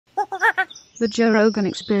The Joe Rogan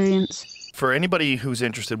Experience. For anybody who's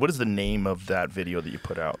interested, what is the name of that video that you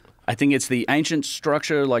put out? I think it's the ancient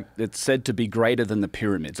structure, like it's said to be greater than the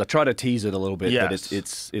pyramids. I try to tease it a little bit, yes.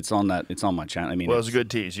 but it's on that. It's on my channel. I mean, well, it was a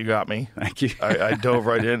good tease. You got me. Thank you. I dove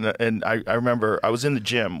right in, and I remember I was in the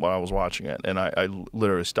gym while I was watching it, and I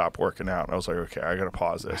literally stopped working out. And I was like, okay, I got to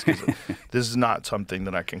pause this because this is not something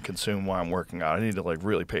that I can consume while I'm working out. I need to like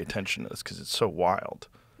really pay attention to this because it's so wild.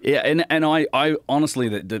 Yeah, and I honestly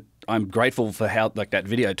that I'm grateful for how like that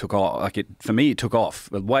video took off. Like for me, it took off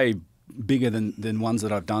way bigger than ones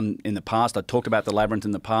that I've done in the past. I talked about the Labyrinth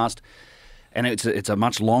in the past, and it's a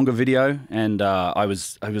much longer video. And I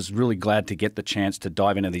was really glad to get the chance to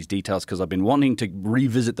dive into these details because I've been wanting to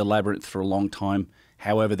revisit the Labyrinth for a long time.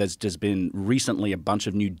 However, there's just been recently a bunch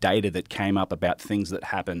of new data that came up about things that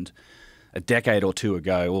happened a decade or two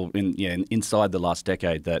ago, or inside the last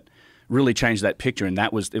decade that really changed that picture. And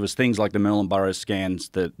it was things like the Merlin Burrows scans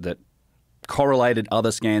that correlated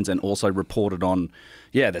other scans and also reported on,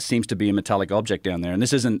 there seems to be a metallic object down there. And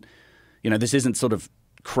this isn't sort of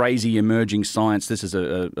crazy emerging science. This is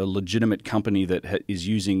a legitimate company that is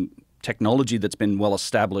using technology that's been well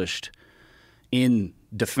established in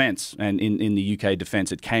defence and in the UK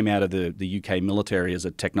defence. It came out of the UK military as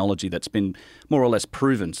a technology that's been more or less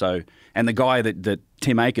proven. So, and the guy that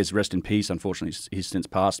Tim Akers, rest in peace, unfortunately he's since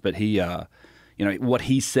passed, but he, what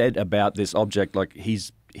he said about this object, like he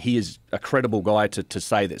is a credible guy to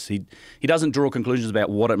say this. He doesn't draw conclusions about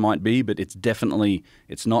what it might be, but it's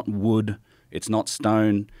not wood, it's not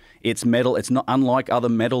stone, it's metal. It's not unlike other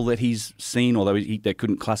metal that he's seen, although they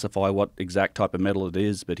couldn't classify what exact type of metal it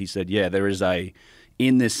is. But he said, there is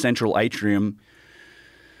in this central atrium,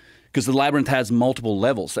 because the Labyrinth has multiple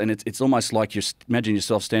levels, and it's almost like imagine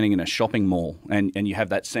yourself standing in a shopping mall, and you have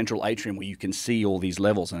that central atrium where you can see all these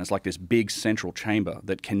levels, and it's like this big central chamber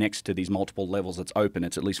that connects to these multiple levels. It's open.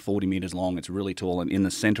 It's at least 40 meters long. It's really tall, and in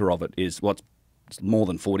the center of it is it's more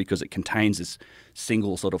than 40 because it contains this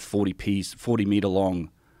single sort of 40 meter long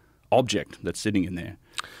object that's sitting in there.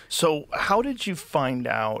 So how did you find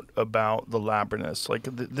out about the Labyrinth? Like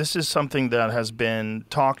this is something that has been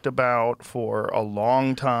talked about for a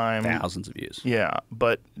long time. Thousands of years. Yeah,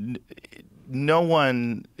 but no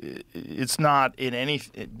one, it's not in any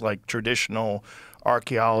like traditional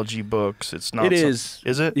archaeology books. It's not. It is.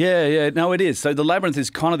 Is it? Yeah. No, it is. So the Labyrinth is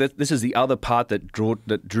kind of this is the other part that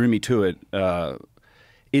drew me to it.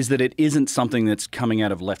 Is that it isn't something that's coming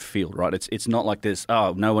out of left field, right? It's not like this,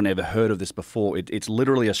 no one ever heard of this before. It's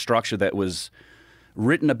literally a structure that was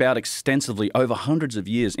written about extensively over hundreds of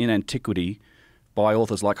years in antiquity by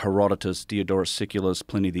authors like Herodotus, Diodorus Siculus,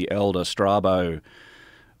 Pliny the Elder, Strabo,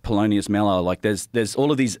 Polonius Mela. Like there's all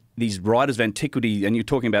of these writers of antiquity, and you're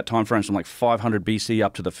talking about time frames from like 500 BC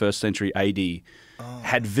up to the 1st century AD,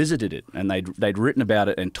 had visited it, and they'd written about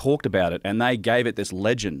it and talked about it, and they gave it this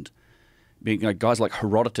legend. Guys like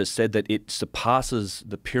Herodotus said that it surpasses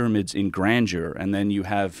the pyramids in grandeur, and then you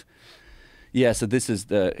have, so this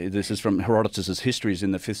is from Herodotus's Histories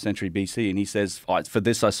in the 5th century BC, and he says, "For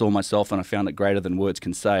this I saw myself, and I found it greater than words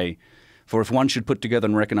can say. For if one should put together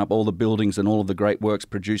and reckon up all the buildings and all of the great works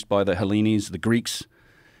produced by the Hellenes, the Greeks,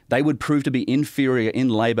 they would prove to be inferior in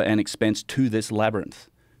labour and expense to this Labyrinth."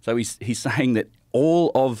 So he's saying that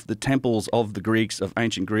all of the temples of the Greeks, of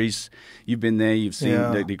ancient Greece, you've been there, you've seen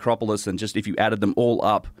the Acropolis, and just if you added them all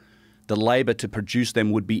up, the labor to produce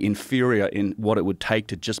them would be inferior in what it would take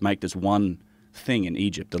to just make this one thing in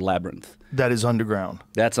Egypt, the Labyrinth. That is underground.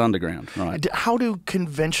 That's underground, right. How do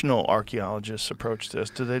conventional archaeologists approach this?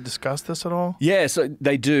 Do they discuss this at all? Yeah, so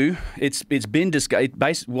they do. It's been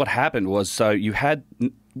discussed. What happened was, so you had...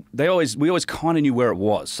 we always kind of knew where it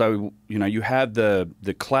was. So, you have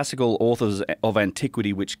the classical authors of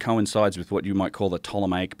antiquity, which coincides with what you might call the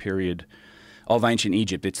Ptolemaic period of ancient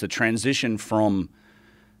Egypt. It's the transition from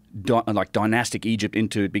dynastic Egypt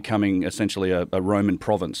into becoming essentially a Roman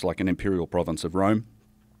province, like an imperial province of Rome.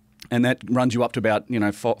 And that runs you up to about,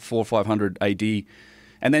 400 or 500 AD.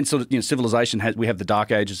 And then sort of, civilization we have the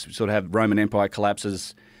Dark Ages, sort of have Roman Empire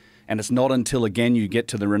collapses. And it's not until, again, you get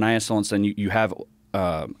to the Renaissance and you have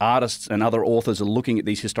artists and other authors are looking at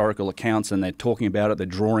these historical accounts and they're talking about it, they're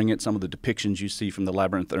drawing it. Some of the depictions you see from the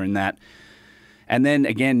Labyrinth are in that. And then,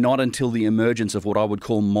 again, not until the emergence of what I would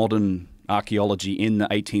call modern archaeology in the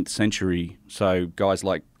 18th century. So guys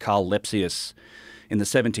like Carl Lepsius in the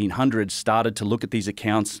 1700s started to look at these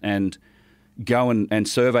accounts and go and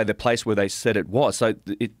survey the place where they said it was. So,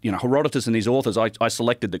 Herodotus and these authors, I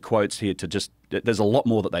selected the quotes here to just, there's a lot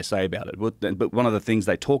more that they say about it. But one of the things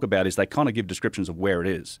they talk about is they kind of give descriptions of where it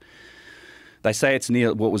is. They say it's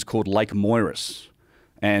near what was called Lake Moiris.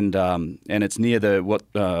 and it's near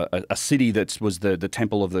a city that was the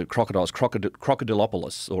temple of the crocodiles,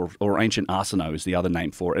 Crocodilopolis, or ancient Arsinoe is the other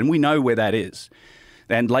name for it, and we know where that is.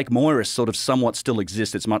 And Lake Moeris sort of somewhat still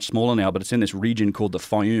exists. It's much smaller now, but it's in this region called the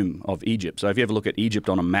Fayum of Egypt. So if you ever look at Egypt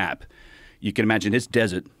on a map, you can imagine it's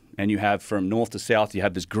desert, and you have from north to south, you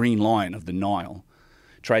have this green line of the Nile,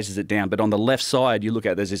 traces it down. But on the left side, you look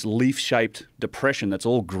at, there's this leaf-shaped depression that's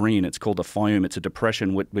all green. It's called the Fayum. It's a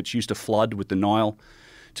depression which used to flood with the Nile.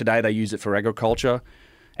 Today they use it for agriculture.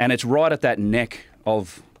 And it's right at that neck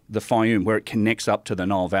of the Fayum where it connects up to the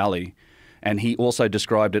Nile Valley. And he also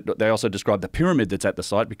described it. They also described the pyramid that's at the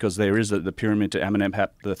site, because there is the pyramid to Amenemhat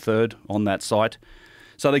III on that site.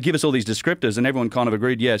 So they give us all these descriptors, and everyone kind of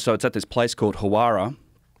agreed, yeah, so it's at this place called Hawara,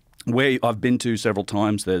 where I've been to several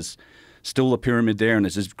times. There's still a pyramid there, and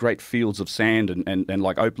there's these great fields of sand and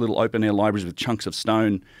like little open-air libraries with chunks of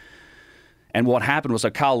stone. And what happened was, so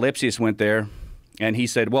Carl Lepsius went there, and he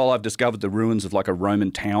said, well, I've discovered the ruins of like a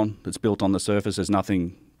Roman town that's built on the surface. There's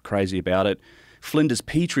nothing crazy about it. Flinders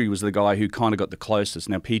Petrie was the guy who kind of got the closest.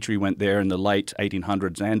 Now, Petrie went there in the late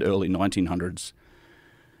 1800s and early 1900s,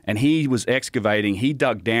 and he was excavating. He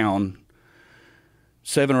dug down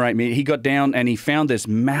 7 or 8 meters. He got down and he found this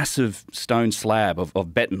massive stone slab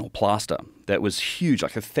of beton or plaster that was huge,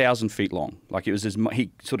 like 1,000 feet long. Like it was he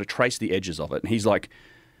sort of traced the edges of it, and he's like,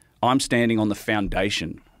 I'm standing on the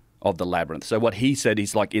foundation of the labyrinth. So what he said,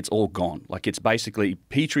 he's like, it's all gone. Like it's basically,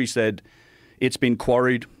 Petrie said, it's been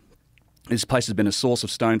quarried. This place has been a source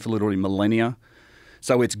of stone for literally millennia.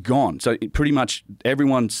 So it's gone. So pretty much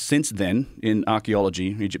everyone since then in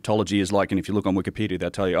archaeology, Egyptology is like, and if you look on Wikipedia,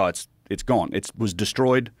 they'll tell you, oh, it's gone. It was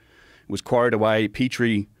destroyed, was quarried away.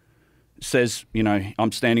 Petrie says, you know,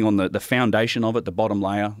 I'm standing on the foundation of it, the bottom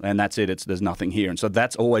layer, and that's it. There's nothing here. And so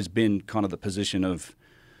that's always been kind of the position of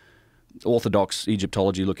orthodox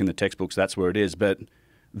Egyptology. Look in the textbooks, that's where it is. But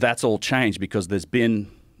that's all changed because there's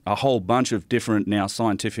been a whole bunch of different now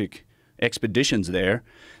scientific expeditions there.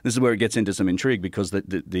 This is where it gets into some intrigue, because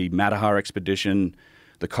the Matterhorn expedition,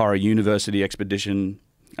 the Cairo University expedition,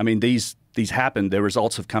 I mean, these happened. Their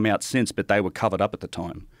results have come out since, but they were covered up at the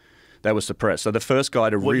time. They were suppressed. So the first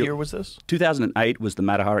guy to What year was this? 2008 was the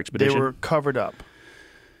Matterhorn expedition. They were covered up.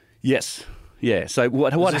 Yes. Yeah. So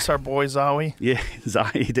what? Is this our boy Zawi? Yeah,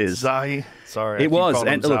 Zahi it is. Zahi. Sorry. It was.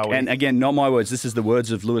 And look, Zawi. and again, not my words. This is the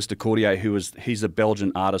words of Louis de Cordier, he's a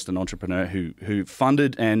Belgian artist and entrepreneur who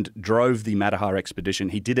funded and drove the Matterhorn expedition.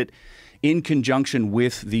 He did it in conjunction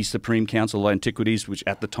with the Supreme Council of Antiquities, which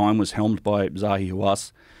at the time was helmed by Zahi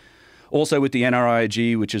Hawass. Also with the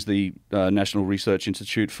NRIAG, which is the National Research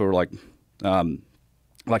Institute for like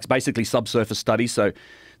basically subsurface studies. So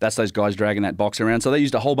that's those guys dragging that box around. So they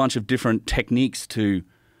used a whole bunch of different techniques to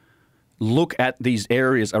look at these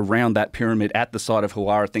areas around that pyramid at the site of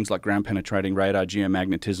Hawara, things like ground-penetrating radar,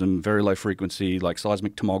 geomagnetism, very low frequency, like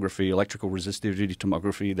seismic tomography, electrical resistivity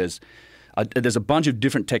tomography. There's a bunch of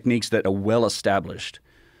different techniques that are well established.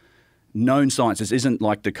 Known science. This isn't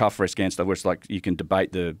like the cuff scan stuff where it's like you can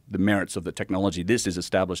debate the merits of the technology. This is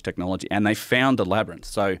established technology. And they found the labyrinth.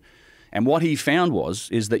 So, and what he found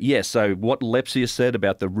is that, yes, so what Lepsius said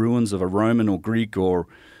about the ruins of a Roman or Greek or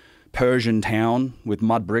Persian town with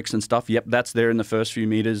mud bricks and stuff, yep, that's there in the first few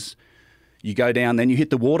meters. You go down, then you hit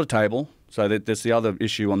the water table. So that's the other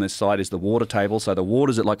issue on this site is the water table. So the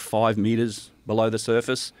water's at like 5 meters below the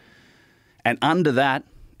surface. And under that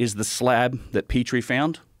is the slab that Petrie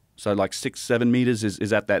found. So like 6-7 meters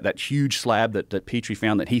is at that huge slab that Petrie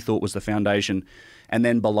found that he thought was the foundation. And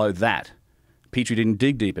then below that, Petrie didn't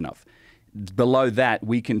dig deep enough. Below that,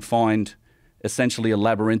 we can find essentially a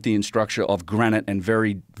labyrinthian structure of granite and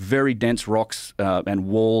very, very dense rocks and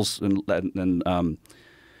walls and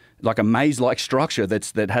like a maze-like structure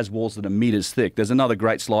that has walls that are meters thick. There's another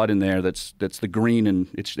great slide in there that's the green, and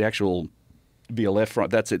it's the actual VLF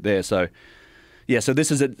front. That's it there. So yeah, so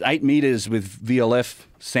this is at 8 meters with VLF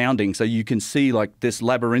sounding, so you can see like this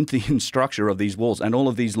labyrinthian structure of these walls and all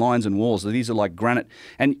of these lines and walls. So these are like granite,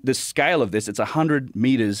 and the scale of this, it's 100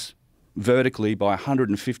 meters vertically by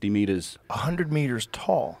 150 meters. 100 meters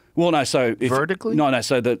tall. Well, no, so vertically? No.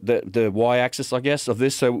 So the y-axis, I guess, of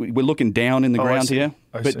this. So we're looking down in the ground here,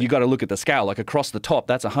 but you got to look at the scale. Like across the top,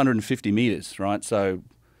 that's 150 meters, right? So,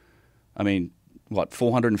 I mean, what,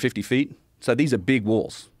 450 feet? So these are big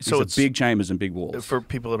walls. These are big chambers and big walls. For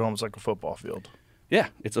people at home, it's like a football field. Yeah,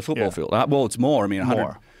 it's a football field. Well, it's more. I mean,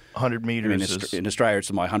 100 meters. I mean, in Australia,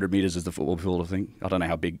 it's my 100 meters is the football field, I think. I don't know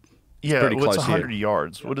how big. Yeah, pretty close it's 100 here.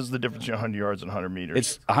 yards. What is the difference between 100 yards and 100 meters?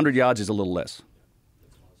 It's 100 yards is a little less.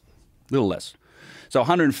 Little less. So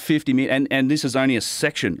 150 meters, and this is only a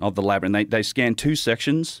section of the labyrinth. They scanned 2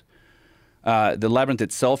 sections The labyrinth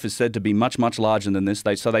itself is said to be much, much larger than this.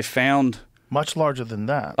 So they found... Much larger than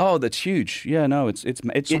that. Oh, that's huge. Yeah, no, it So it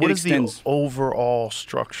what is extends. the overall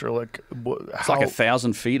structure? Like, It's like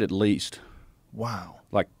 1,000 feet at least. Wow.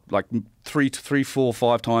 Like three, 4,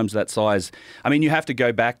 5 times that size. I mean, you have to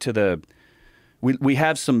go back to the... We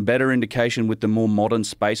have some better indication with the more modern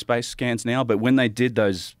space-based scans now, but when they did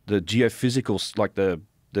the geophysical, like the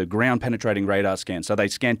ground penetrating radar scan, so they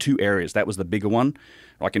scanned 2 areas. That was the bigger one,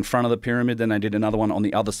 like in front of the pyramid. Then they did another one on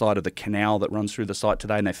the other side of the canal that runs through the site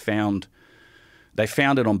today, and they found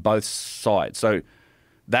it on both sides. So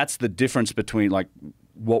that's the difference between like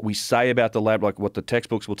what we say about the lab, like what the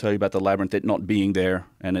textbooks will tell you about the labyrinth, it not being there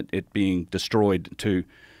and it being destroyed, to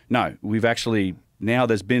no, we've actually, now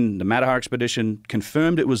there's been the Matterhorn expedition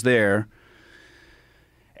confirmed it was there.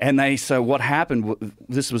 And so what happened,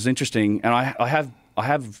 this was interesting, and I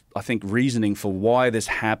have, I think, reasoning for why this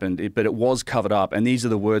happened, but it was covered up. And these are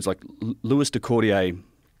the words, like Louis de Cordier,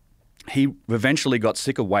 he eventually got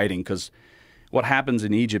sick of waiting, because what happens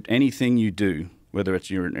in Egypt, anything you do, whether it's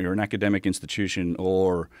you're an academic institution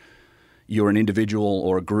or you're an individual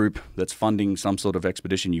or a group that's funding some sort of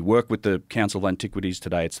expedition, you work with the Council of Antiquities.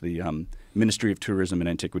 Today it's the Ministry of Tourism and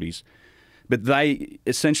Antiquities. But they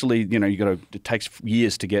essentially, it takes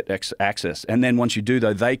years to get access. And then once you do,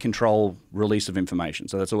 though, they control release of information.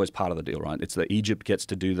 So that's always part of the deal, right? It's that Egypt gets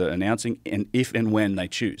to do the announcing, and if and when they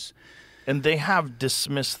choose. And they have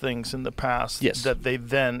dismissed things in the past that they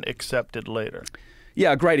then accepted later.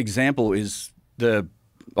 Yeah, a great example is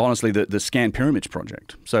honestly the Scan Pyramids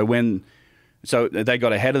project. So they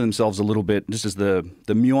got ahead of themselves a little bit. This is the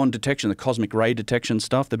muon detection, the cosmic ray detection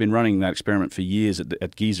stuff. They've been running that experiment for years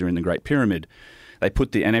at Giza in the Great Pyramid.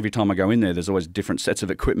 And every time I go in there, there's always different sets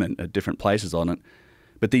of equipment at different places on it.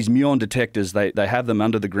 But these muon detectors, they have them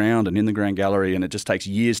under the ground and in the Grand Gallery, and it just takes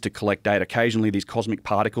years to collect data. Occasionally, these cosmic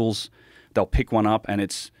particles, they'll pick one up, and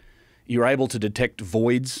you're able to detect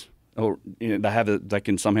voids, or they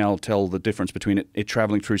can somehow tell the difference between it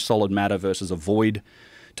traveling through solid matter versus a void.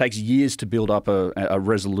 It takes years to build up a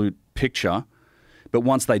resolute picture. But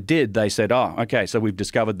once they did, they said, oh, okay, so we've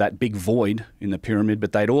discovered that big void in the pyramid,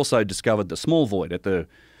 but they'd also discovered the small void at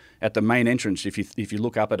the main entrance. If you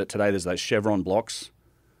look up at it today, there's those chevron blocks.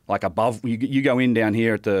 Like above, you go in down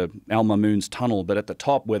here at the Al Mamoun's tunnel, but at the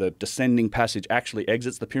top where the descending passage actually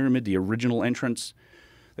exits the pyramid, the original entrance,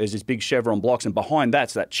 there's these big chevron blocks, and behind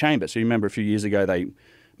that's that chamber. So you remember a few years ago they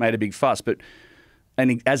made a big fuss.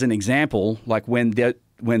 And as an example, like when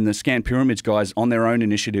the Scan Pyramids guys on their own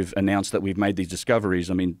initiative announced that we've made these discoveries,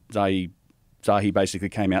 I mean, Zahi basically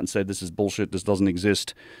came out and said, this is bullshit, this doesn't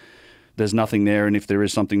exist. There's nothing there, and if there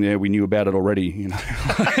is something there, we knew about it already,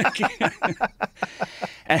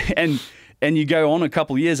 And you go on a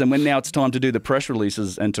couple of years, and when now it's time to do the press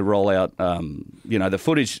releases and to roll out, the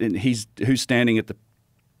footage, and who's standing at the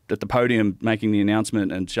podium making the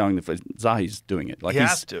announcement and showing the footage. Zahi's doing it. Like he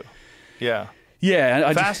has to, yeah.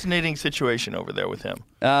 Yeah, fascinating situation over there with him.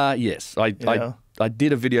 Yes, I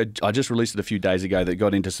did a video. I just released it a few days ago that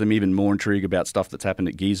got into some even more intrigue about stuff that's happened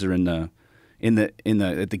at Giza at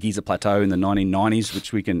the Giza Plateau in the 1990s,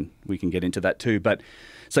 which we can get into that too. But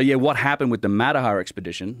so yeah, what happened with the Matterhorn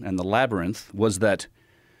expedition and the Labyrinth was that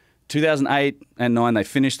 2008 and 9 they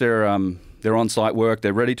finished their on-site work.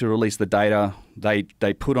 They're ready to release the data. They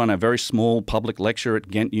put on a very small public lecture at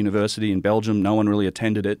Ghent University in Belgium. No one really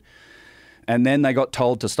attended it. And then they got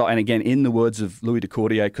told to stop. And again, in the words of Louis de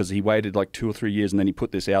Cordier, because he waited like 2 or 3 years and then he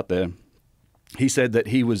put this out there, he said that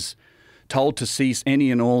he was told to cease any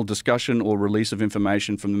and all discussion or release of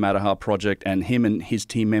information from the Matterhorn project, and him and his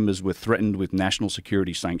team members were threatened with national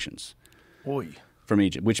security sanctions from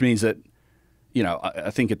Egypt, which means that,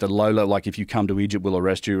 I think at the low, like if you come to Egypt, we'll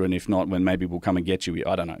arrest you, and if not, when maybe we'll come and get you.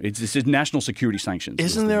 I don't know. It's national security sanctions.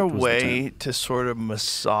 Isn't there a way to sort of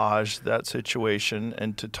massage that situation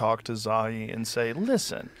and to talk to Zahi and say,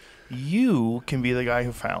 listen, you can be the guy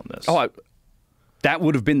who found this? That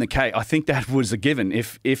would have been the case. I think that was a given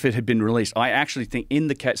if it had been released. I actually think in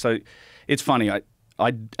the case, so it's funny.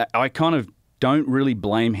 I kind of don't really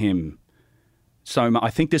blame him so much. I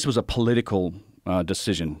think this was a political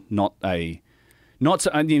decision, not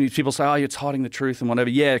so. People say, "Oh, it's hiding the truth and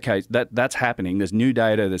whatever." Yeah, okay, that's happening. There's new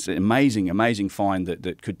data. There's an amazing find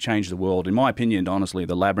that could change the world. In my opinion, honestly,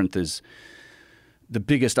 the Labyrinth is the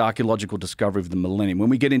biggest archaeological discovery of the millennium. When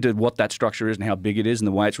we get into what that structure is and how big it is and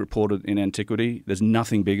the way it's reported in antiquity, there's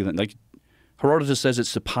nothing bigger than, like, Herodotus says it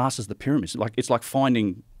surpasses the pyramids. Like, it's like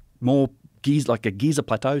finding more like a Giza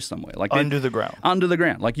plateau somewhere. Like under the ground. Under the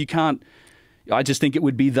ground. Like, you can't, I just think it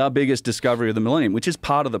would be the biggest discovery of the millennium, which is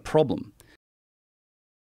part of the problem.